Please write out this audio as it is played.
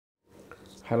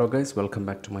Hello guys, welcome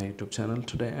back to my YouTube channel.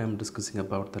 Today I am discussing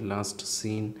about the last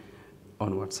scene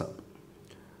on WhatsApp.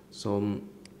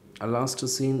 A last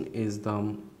scene is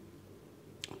the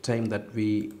time that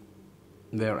we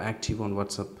were active on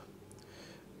WhatsApp.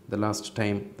 The last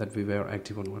time that we were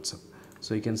active on WhatsApp.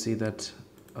 So you can see that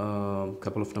a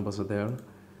couple of numbers are there,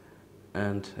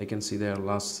 and I can see their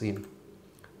last scene.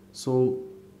 So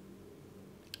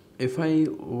if I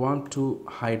want to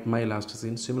hide my last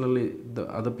scene, similarly the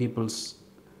other people's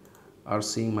are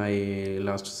seeing my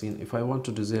last scene. If I want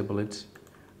to disable it,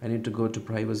 I need to go to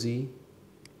privacy,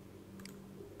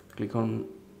 click on,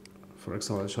 for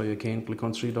example, I'll show you again, click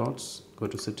on three dots, go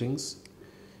to settings,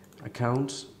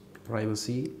 account,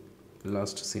 privacy,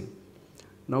 last scene.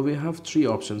 Now we have three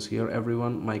options here: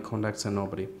 everyone, my contacts, and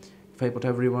nobody. If I put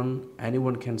everyone,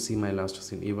 anyone can see my last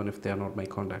scene even if they are not my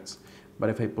contacts. But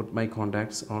if I put my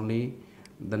contacts, only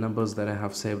the numbers that I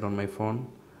have saved on my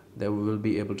phone, they will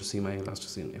be able to see my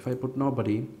last scene. If I put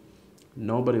nobody,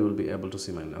 nobody will be able to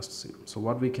see my last scene. So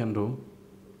what we can do,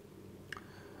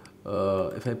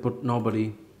 if I put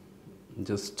nobody,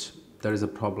 just there is a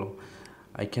problem.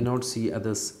 I cannot see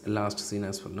others last scene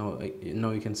as well.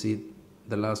 Now you can see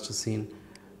the last scene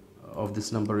of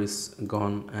this number is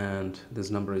gone, and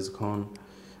this number is gone,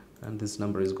 and this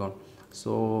number is gone.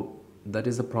 So that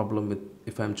is the problem with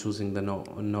if I'm choosing the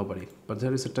nobody. But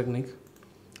there is a technique.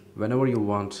 Whenever you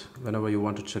want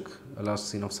to check a last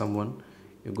scene of someone,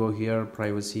 you go here,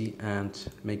 privacy, and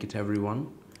make it everyone,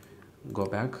 go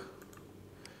back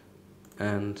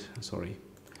and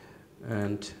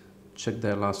check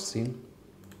their last scene.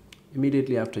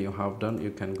 Immediately after you have done,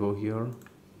 you can go here,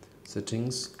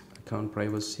 settings, account,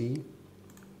 privacy,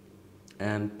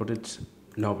 and put it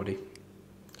nobody.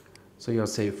 So you're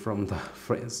safe from the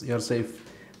phrase, you're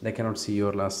safe, they cannot see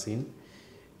your last scene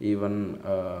even.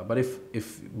 But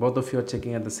if both of you are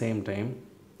checking at the same time,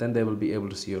 then they will be able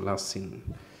to see your last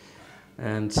scene.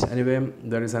 And anyway,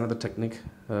 there is another technique,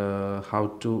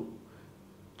 how to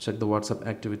check the WhatsApp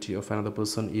activity of another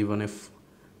person even if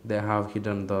they have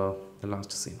hidden the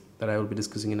last scene, that I will be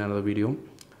discussing in another video.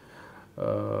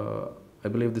 I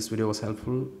believe this video was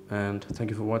helpful, and thank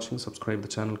you for watching. Subscribe the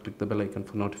channel, click the bell icon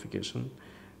for notification.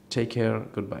 Take care,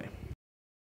 goodbye.